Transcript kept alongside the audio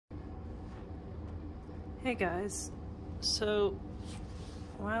Hey guys, so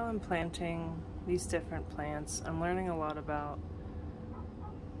while I'm planting these different plants, I'm learning a lot about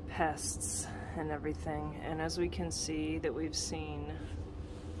pests and everything, and as we can see that we've seen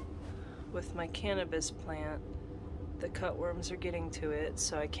with my cannabis plant, the cutworms are getting to it.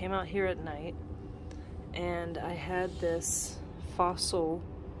 So I came out here at night and I had this fossil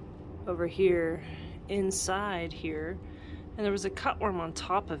over here inside here, and there was a cutworm on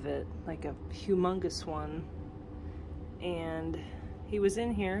top of it, like a humongous one, and he was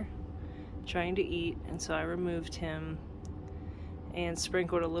in here trying to eat, and so I removed him and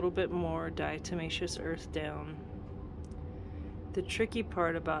sprinkled a little bit more diatomaceous earth down. The tricky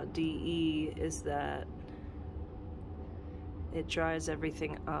part about DE is that it dries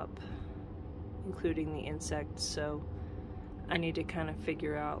everything up, including the insects, so I need to kind of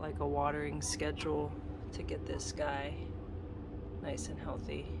figure out like a watering schedule to get this guy nice and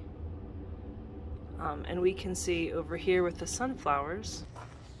healthy. And we can see over here with the sunflowers,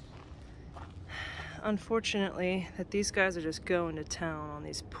 unfortunately, that these guys are just going to town on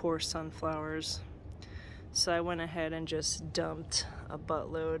these poor sunflowers. So I went ahead and just dumped a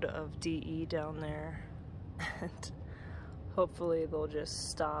buttload of DE down there, and hopefully they'll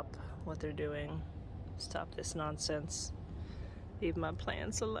just stop what they're doing, stop this nonsense, leave my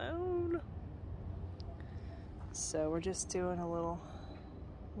plants alone. So we're just doing a little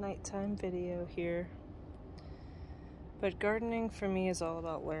nighttime video here. But gardening for me is all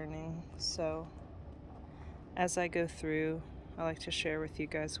about learning, so as I go through, I like to share with you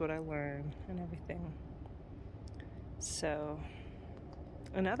guys what I learn and everything. So,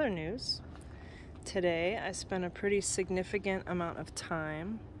 in other news, today I spent a pretty significant amount of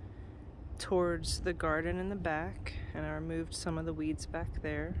time towards the garden in the back, and I removed some of the weeds back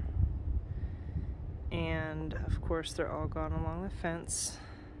there. And of course they're all gone along the fence,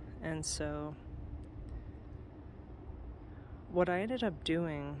 and so what I ended up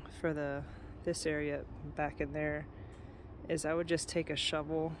doing for this area back in there is I would just take a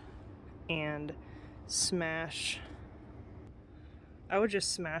shovel and smash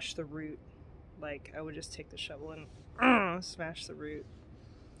the root. Like, I would just take the shovel and smash the root,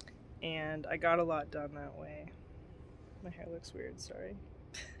 and I got a lot done that way. My hair looks weird, sorry.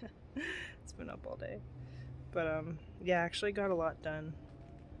 It's been up all day. But yeah, I actually got a lot done.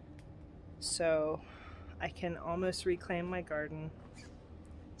 So I can almost reclaim my garden.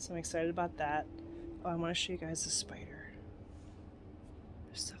 So I'm excited about that. Oh, I want to show you guys the spider.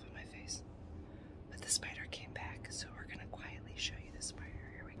 There's stuff on my face. But the spider came back, so we're gonna quietly show you the spider.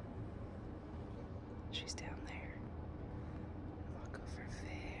 Here we go. She's down there. Walk over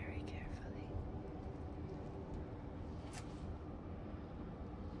very carefully.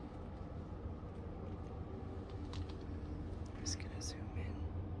 I'm just gonna zoom in.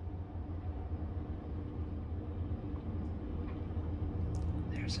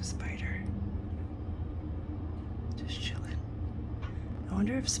 There's a spider. Just chilling. I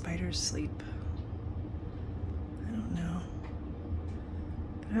wonder if spiders sleep. I don't know.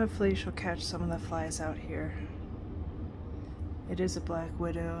 But hopefully she'll catch some of the flies out here. It is a black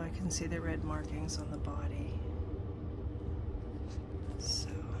widow. I can see the red markings on the body. So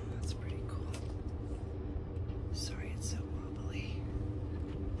that's pretty cool. Sorry it's so wobbly.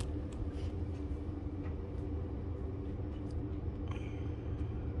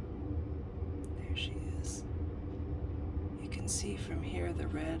 There she is. You can see from here the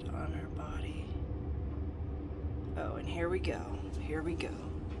red on her body. Oh, and here we go. Here we go.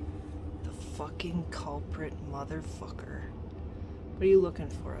 The fucking culprit motherfucker. What are you looking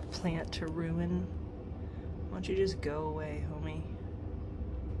for? A plant to ruin? Why don't you just go away, homie?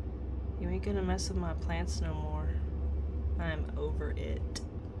 You ain't gonna mess with my plants no more. I'm over it.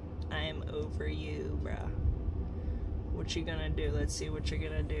 I'm over you, bruh. What you gonna do? Let's see what you're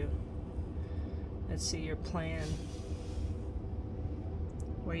gonna do. Let's see your plan.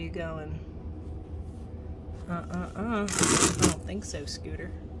 Where you going? I don't think so,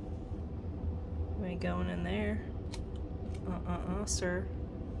 Scooter. You ain't going in there. Sir.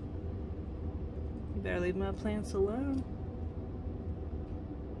 You better leave my plants alone.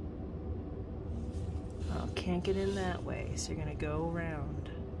 Oh, can't get in that way, so you're gonna go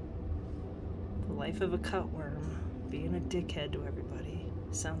around. The life of a cutworm, being a dickhead to everybody.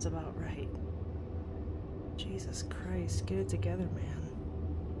 Sounds about right. Jesus Christ, get it together, man.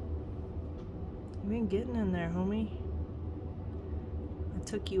 You ain't getting in there, homie. I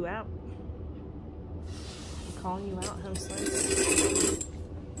took you out. I'm calling you out, home slice.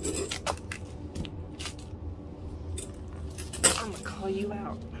 I'm gonna call you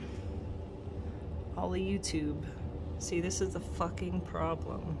out. All of YouTube. See, this is the fucking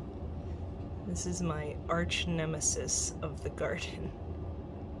problem. This is my arch nemesis of the garden.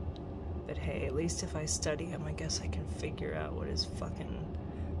 But hey, at least if I study him, I guess I can figure out what his fucking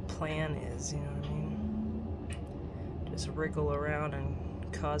plan is, you know what I mean? Just wriggle around and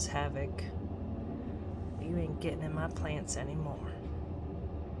cause havoc. You ain't getting in my plants anymore.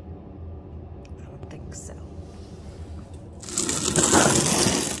 I don't think so.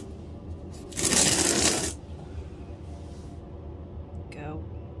 Go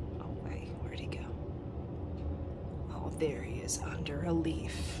away. Where'd he go? Oh, there he is, under a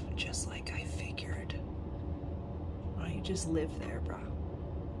leaf, just like I figured. Why don't you just live there, bro?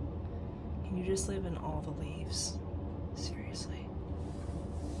 Can you just live in all the leaves? Seriously.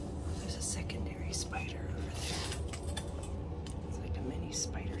 There's a secondary spider over there. It's like a mini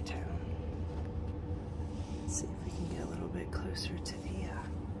spider town. Let's see if we can get a little bit closer to the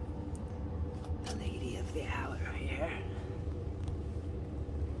lady of the hour here.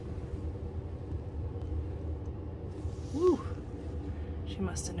 Woo! She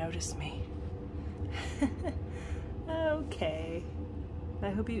must have noticed me. Okay. I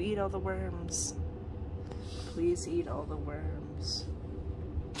hope you eat all the worms. Please eat all the worms.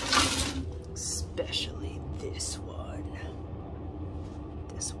 Especially this one.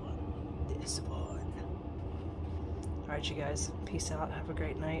 This one. This one. Alright, you guys. Peace out. Have a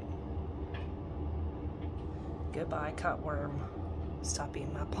great night. Goodbye, cutworm. Stop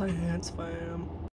eating my plants, fam.